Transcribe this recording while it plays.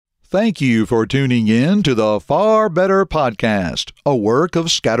Thank you for tuning in to the Far Better Podcast, a work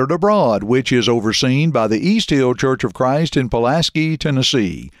of Scattered Abroad, which is overseen by the East Hill Church of Christ in Pulaski,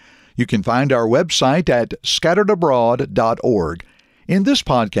 Tennessee. You can find our website at scatteredabroad.org. In this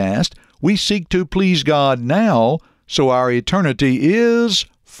podcast, we seek to please God now, so our eternity is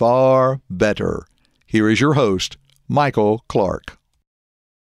far better. Here is your host, Michael Clark.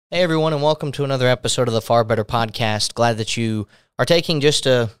 Hey everyone, and welcome to another episode of the Far Better Podcast. Glad that you are taking just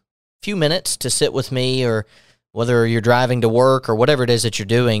a few minutes to sit with me, or whether you're driving to work or whatever it is that you're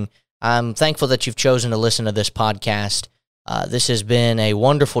doing. I'm thankful that you've chosen to listen to this podcast. This has been a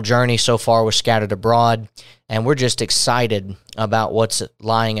wonderful journey so far with Scattered Abroad, and we're just excited about what's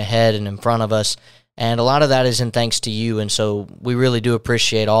lying ahead and in front of us. And a lot of that is in thanks to you, and so we really do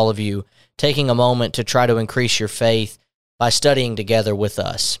appreciate all of you taking a moment to try to increase your faith by studying together with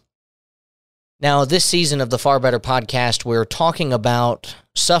us. Now, this season of the Far Better Podcast, we're talking about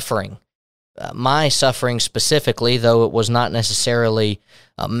suffering. My suffering specifically, though it was not necessarily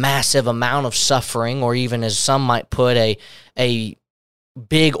a massive amount of suffering, or even, as some might put, a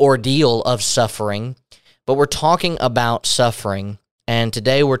big ordeal of suffering, but we're talking about suffering, and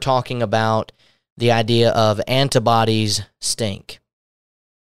today we're talking about the idea of antibodies stink.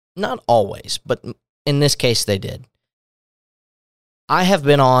 Not always, but in this case they did. I have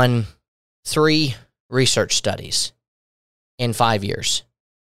been on 3 research studies in 5 years.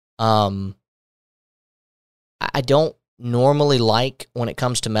 I don't normally like, when it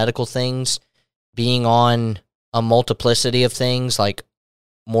comes to medical things, being on a multiplicity of things, like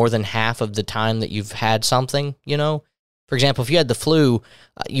more than half of the time that you've had something, you know? For example, if you had the flu,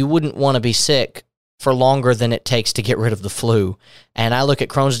 you wouldn't want to be sick for longer than it takes to get rid of the flu. And I look at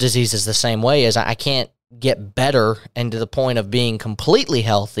Crohn's disease as the same way, as I can't get better and to the point of being completely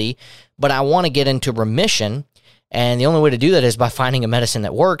healthy, but I want to get into remission, and the only way to do that is by finding a medicine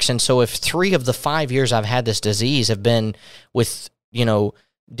that works. And so if 3 of the 5 years I've had this disease have been with,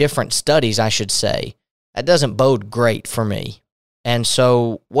 different studies, I should say, that doesn't bode great for me. And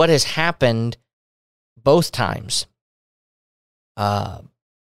so what has happened both times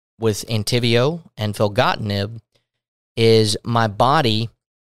with Entyvio and filgotinib is my body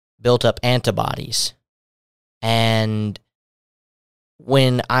built up antibodies. And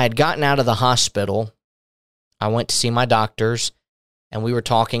when I had gotten out of the hospital, I went to see my doctors, and we were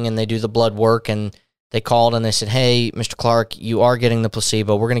talking, and they do the blood work, and they called and they said, "Hey, Mr. Clark, you are getting the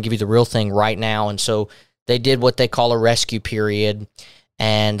placebo. We're going to give you the real thing right now." And so they did what they call a rescue period,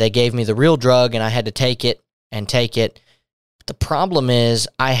 and they gave me the real drug, and I had to take it and take it. But the problem is,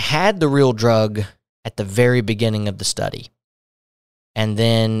 I had the real drug at the very beginning of the study. And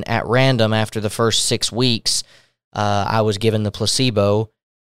then at random, after the first 6 weeks, I was given the placebo.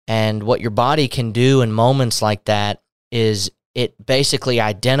 And what your body can do in moments like that is it basically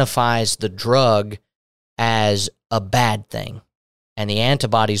identifies the drug as a bad thing. And the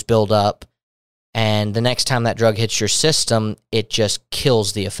antibodies build up. And the next time that drug hits your system, it just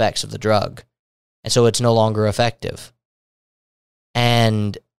kills the effects of the drug. And so it's no longer effective.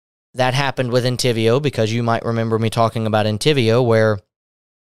 And that happened with Entyvio, because you might remember me talking about Entyvio, where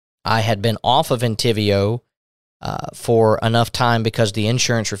I had been off of Entyvio for enough time because the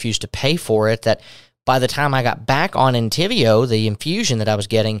insurance refused to pay for it, that by the time I got back on Entyvio, the infusion that I was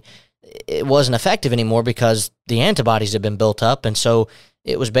getting, it wasn't effective anymore because the antibodies had been built up. And so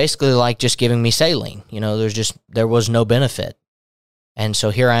it was basically like just giving me saline. There was no benefit. And so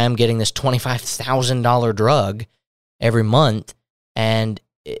here I am getting this $25,000 drug every month, and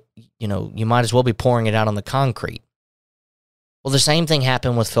you might as well be pouring it out on the concrete. Well, the same thing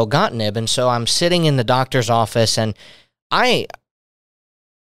happened with filgotinib, and so I'm sitting in the doctor's office, and I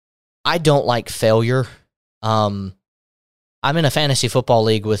don't like failure. I'm in a fantasy football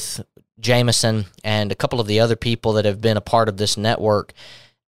league with Jameson and a couple of the other people that have been a part of this network,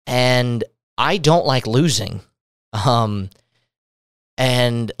 and I don't like losing. And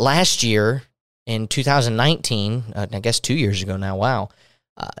last year, in 2019, I guess 2 years ago now, wow,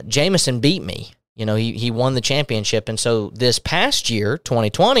 Jameson beat me. He won the championship. And so this past year,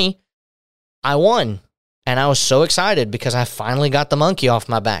 2020, I won. And I was so excited because I finally got the monkey off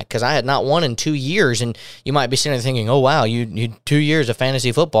my back, because I had not won in 2 years. And you might be sitting there thinking, oh, wow, you 2 years of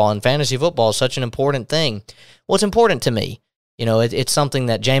fantasy football, and fantasy football is such an important thing. Well, it's important to me. It's something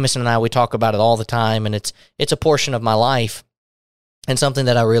that Jameson and I, we talk about it all the time, and it's a portion of my life and something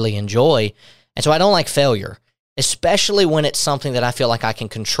that I really enjoy. And so I don't like failure, especially when it's something that I feel like I can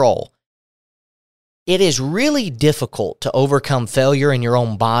control. It is really difficult to overcome failure in your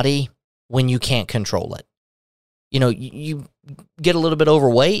own body when you can't control it. You get a little bit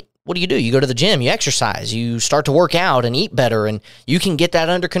overweight, what do? You go to the gym, you exercise, you start to work out and eat better, and you can get that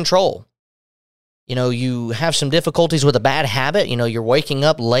under control. You have some difficulties with a bad habit. You're waking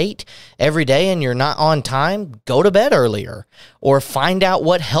up late every day and you're not on time. Go to bed earlier, or find out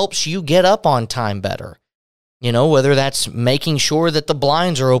what helps you get up on time better. Whether that's making sure that the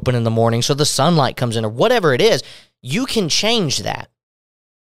blinds are open in the morning so the sunlight comes in, or whatever it is, you can change that.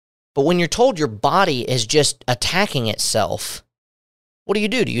 But when you're told your body is just attacking itself, what do?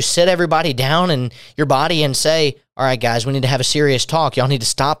 Do you sit everybody down and your body and say, all right, guys, we need to have a serious talk. Y'all need to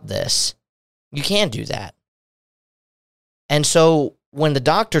stop this. You can't do that. And so when the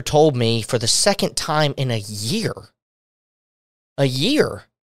doctor told me for the second time in a year,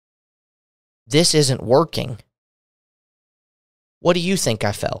 this isn't working, what do you think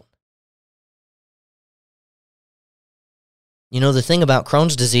I felt? The thing about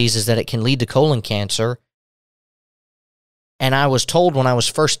Crohn's disease is that it can lead to colon cancer. And I was told when I was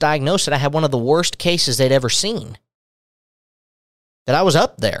first diagnosed that I had one of the worst cases they'd ever seen. That I was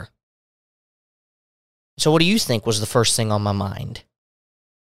up there. So what do you think was the first thing on my mind?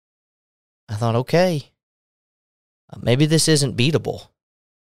 I thought, okay, maybe this isn't beatable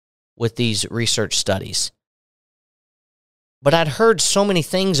with these research studies. But I'd heard so many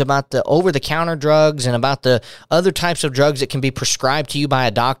things about the over-the-counter drugs and about the other types of drugs that can be prescribed to you by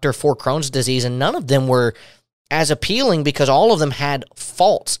a doctor for Crohn's disease, and none of them were as appealing because all of them had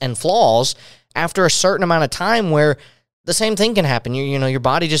faults and flaws after a certain amount of time where the same thing can happen. Your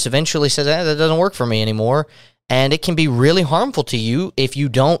body just eventually says, that doesn't work for me anymore, and it can be really harmful to you if you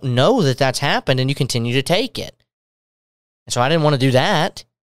don't know that that's happened and you continue to take it. And so I didn't want to do that.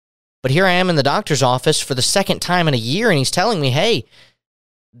 But here I am in the doctor's office for the second time in a year, and he's telling me, hey,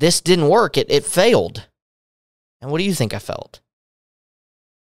 this didn't work. It failed. And what do you think I felt?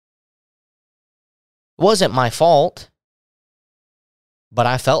 It wasn't my fault, but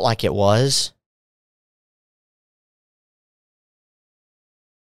I felt like it was.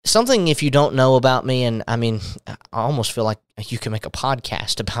 Something, if you don't know about me, and I almost feel like you can make a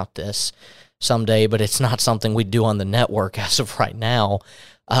podcast about this someday, but it's not something we do on the network as of right now.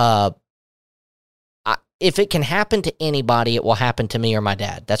 If it can happen to anybody, it will happen to me or my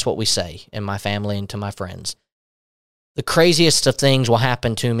dad. That's what we say in my family and to my friends. The craziest of things will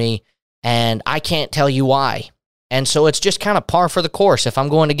happen to me, and I can't tell you why. And so it's just kind of par for the course. If I'm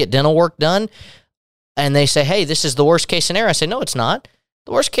going to get dental work done, and they say, hey, this is the worst case scenario, I say, no, it's not.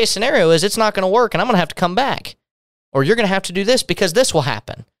 The worst case scenario is it's not going to work, and I'm going to have to come back. Or you're going to have to do this because this will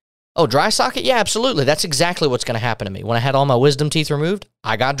happen. Oh, dry socket? Yeah, absolutely. That's exactly what's going to happen to me. When I had all my wisdom teeth removed,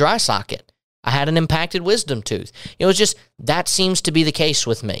 I got dry socket. I had an impacted wisdom tooth. It was just, that seems to be the case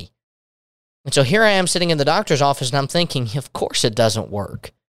with me. And so here I am sitting in the doctor's office, and I'm thinking, of course it doesn't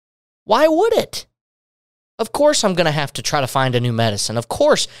work. Why would it? Of course I'm going to have to try to find a new medicine. Of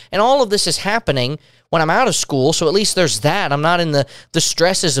course. And all of this is happening when I'm out of school, so at least there's that. I'm not in the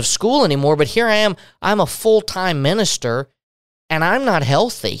stresses of school anymore, but here I am. I'm a full-time minister, and I'm not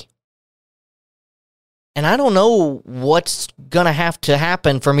healthy. And I don't know what's going to have to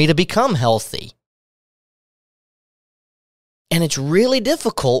happen for me to become healthy. And it's really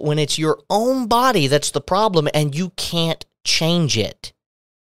difficult when it's your own body that's the problem and you can't change it.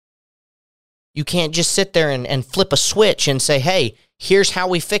 You can't just sit there and flip a switch and say, hey, here's how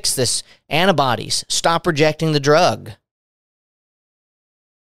we fix this. Antibodies. Stop rejecting the drug.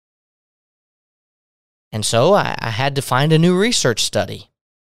 And so I had to find a new research study.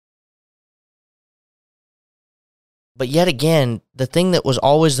 But yet again, the thing that was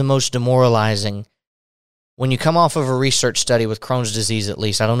always the most demoralizing, when you come off of a research study with Crohn's disease at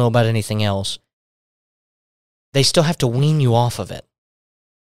least, I don't know about anything else, they still have to wean you off of it.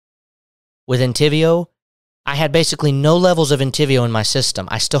 With Entyvio, I had basically no levels of Entyvio in my system.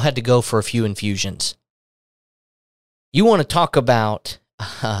 I still had to go for a few infusions. You want to talk about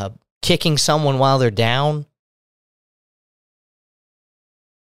kicking someone while they're down?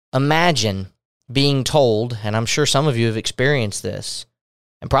 Imagine being told, and I'm sure some of you have experienced this,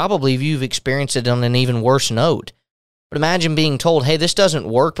 and probably you've experienced it on an even worse note, but imagine being told, hey, this doesn't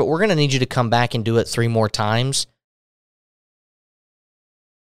work, but we're going to need you to come back and do it 3 more times.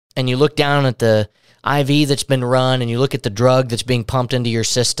 And you look down at the IV that's been run, and you look at the drug that's being pumped into your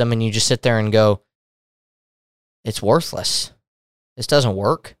system, and you just sit there and go, it's worthless. This doesn't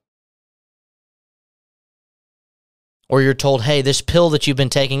work. Or you're told, hey, this pill that you've been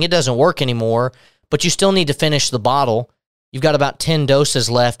taking, it doesn't work anymore, but you still need to finish the bottle. You've got about 10 doses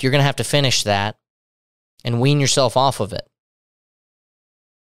left. You're going to have to finish that and wean yourself off of it.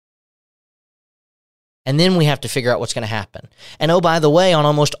 And then we have to figure out what's going to happen. And oh, by the way, on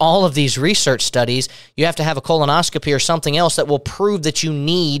almost all of these research studies, you have to have a colonoscopy or something else that will prove that you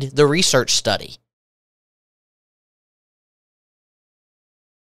need the research study.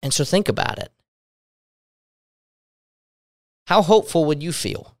 And so think about it. How hopeful would you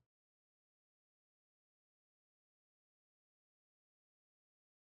feel?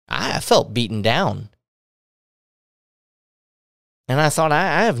 I felt beaten down. And I thought,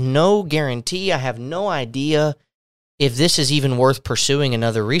 I have no guarantee, I have no idea if this is even worth pursuing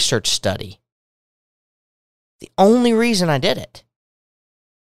another research study. The only reason I did it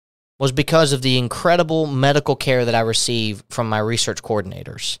was because of the incredible medical care that I received from my research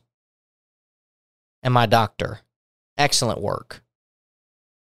coordinators and my doctor. Excellent work.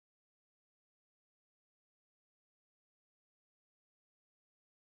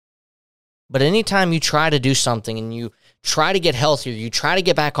 But anytime you try to do something and you try to get healthier, you try to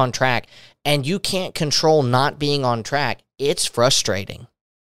get back on track, and you can't control not being on track, it's frustrating.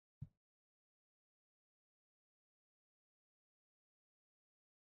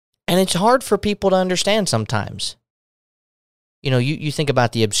 And it's hard for people to understand sometimes. You know, you think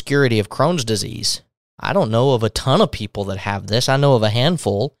about the obscurity of Crohn's disease. I don't know of a ton of people that have this. I know of a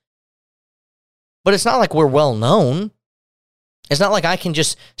handful. But it's not like we're well known. It's not like I can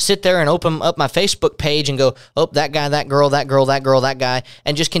just sit there and open up my Facebook page and go, oh, that guy, that girl, that girl, that girl, that guy,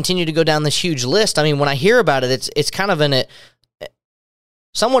 and just continue to go down this huge list. I mean, when I hear about it, it's kind of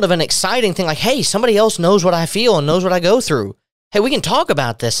somewhat of an exciting thing. Like, hey, somebody else knows what I feel and knows what I go through. Hey, we can talk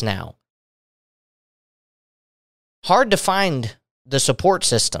about this now. Hard to find the support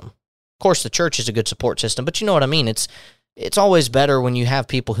system. Of course, the church is a good support system, but you know what I mean. It's always better when you have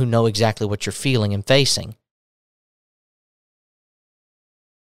people who know exactly what you're feeling and facing.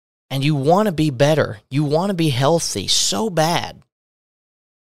 And you want to be better. You want to be healthy so bad.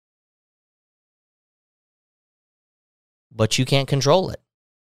 But you can't control it.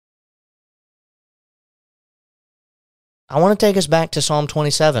 I want to take us back to Psalm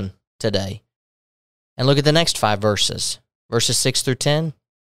 27 today and look at the next 5 verses. Verses 6 through 10.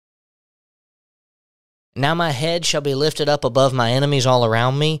 Now my head shall be lifted up above my enemies all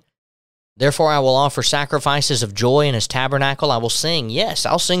around me. Therefore I will offer sacrifices of joy in his tabernacle. I will sing, yes,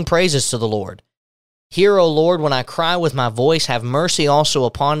 I'll sing praises to the Lord. Hear, O Lord, when I cry with my voice, have mercy also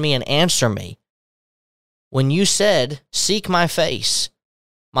upon me and answer me. When you said, seek my face,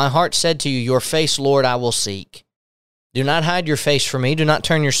 my heart said to you, your face, Lord, I will seek. Do not hide your face from me. Do not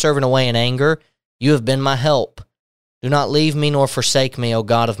turn your servant away in anger. You have been my help. Do not leave me nor forsake me, O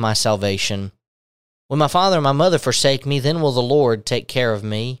God of my salvation. When my father and my mother forsake me, then will the Lord take care of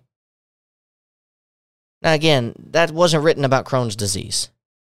me. Now again, that wasn't written about Crohn's disease.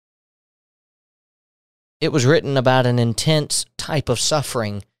 It was written about an intense type of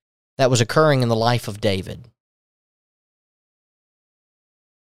suffering that was occurring in the life of David.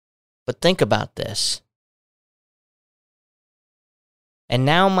 But think about this. And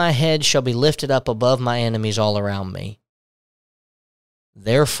now my head shall be lifted up above my enemies all around me.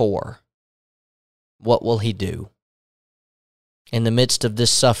 Therefore, what will he do? In the midst of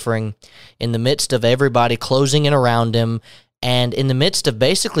this suffering, in the midst of everybody closing in around him, and in the midst of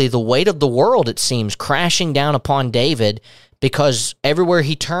basically the weight of the world, it seems, crashing down upon David, because everywhere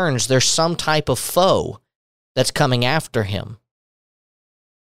he turns, there's some type of foe that's coming after him.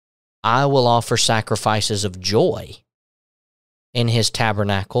 I will offer sacrifices of joy in his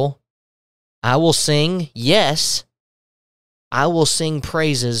tabernacle. I will sing, yes, I will sing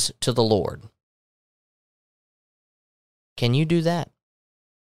praises to the Lord. Can you do that?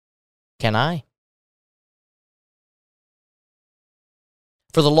 Can I?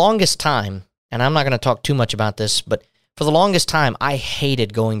 For the longest time, and I'm not going to talk too much about this, but for the longest time, I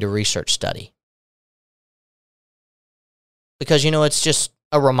hated going to research study. Because, you know, it's just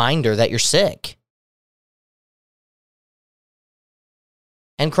a reminder that you're sick.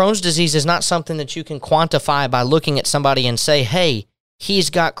 And Crohn's disease is not something that you can quantify by looking at somebody and say, hey,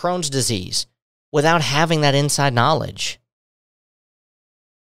 he's got Crohn's disease, without having that inside knowledge.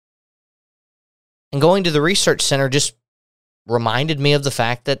 And going to the research center just reminded me of the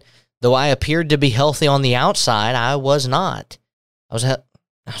fact that though I appeared to be healthy on the outside, I was not. I was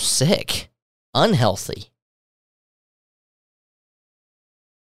sick, unhealthy.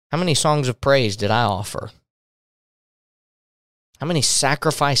 How many songs of praise did I offer? How many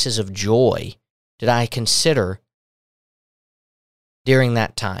sacrifices of joy did I consider during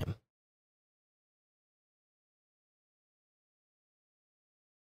that time?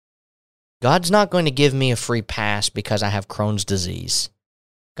 God's not going to give me a free pass because I have Crohn's disease.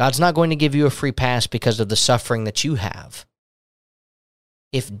 God's not going to give you a free pass because of the suffering that you have.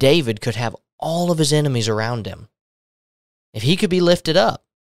 If David could have all of his enemies around him, if he could be lifted up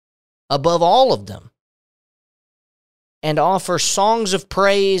above all of them and offer songs of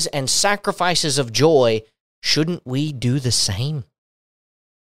praise and sacrifices of joy, shouldn't we do the same?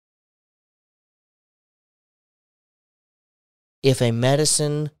 If a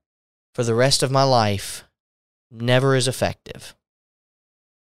medicine for the rest of my life never is effective,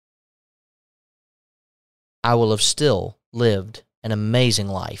 I will have still lived an amazing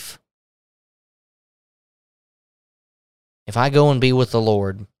life. If I go and be with the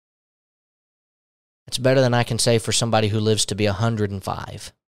Lord, it's better than I can say for somebody who lives to be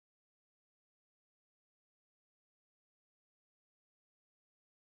 105.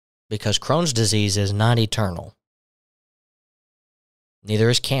 Because Crohn's disease is not eternal. Neither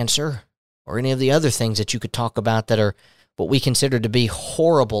is cancer or any of the other things that you could talk about that are what we consider to be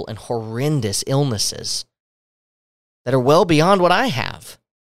horrible and horrendous illnesses that are well beyond what I have.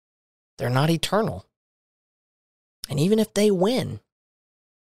 They're not eternal. And even if they win,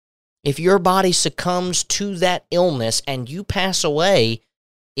 if your body succumbs to that illness and you pass away,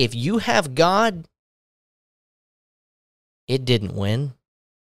 if you have God, it didn't win.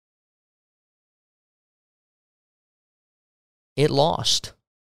 It lost.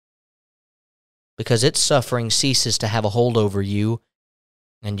 Because its suffering ceases to have a hold over you,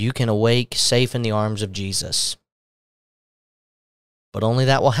 and you can awake safe in the arms of Jesus. But only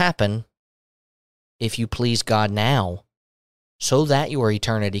that will happen if you please God now, so that your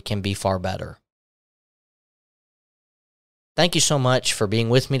eternity can be far better. Thank you so much for being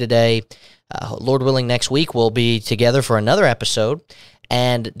with me today. Lord willing, next week we'll be together for another episode.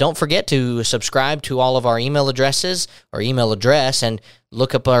 And don't forget to subscribe to all of our email addresses or email address and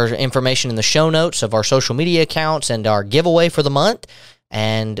look up our information in the show notes of our social media accounts and our giveaway for the month.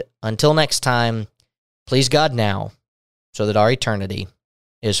 And until next time, please God now, so that our eternity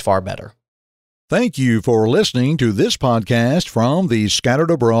is far better. Thank you for listening to this podcast from the Scattered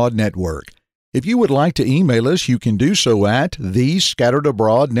Abroad Network. If you would like to email us, you can do so at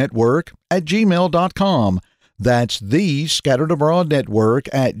thescatteredabroadnetwork@gmail.com. That's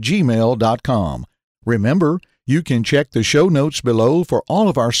thescatteredabroadnetwork@gmail.com. Remember, you can check the show notes below for all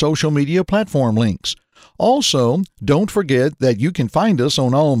of our social media platform links. Also, don't forget that you can find us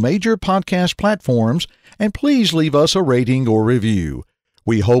on all major podcast platforms, and please leave us a rating or review.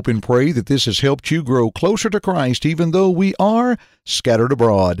 We hope and pray that this has helped you grow closer to Christ even though we are scattered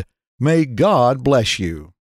abroad. May God bless you.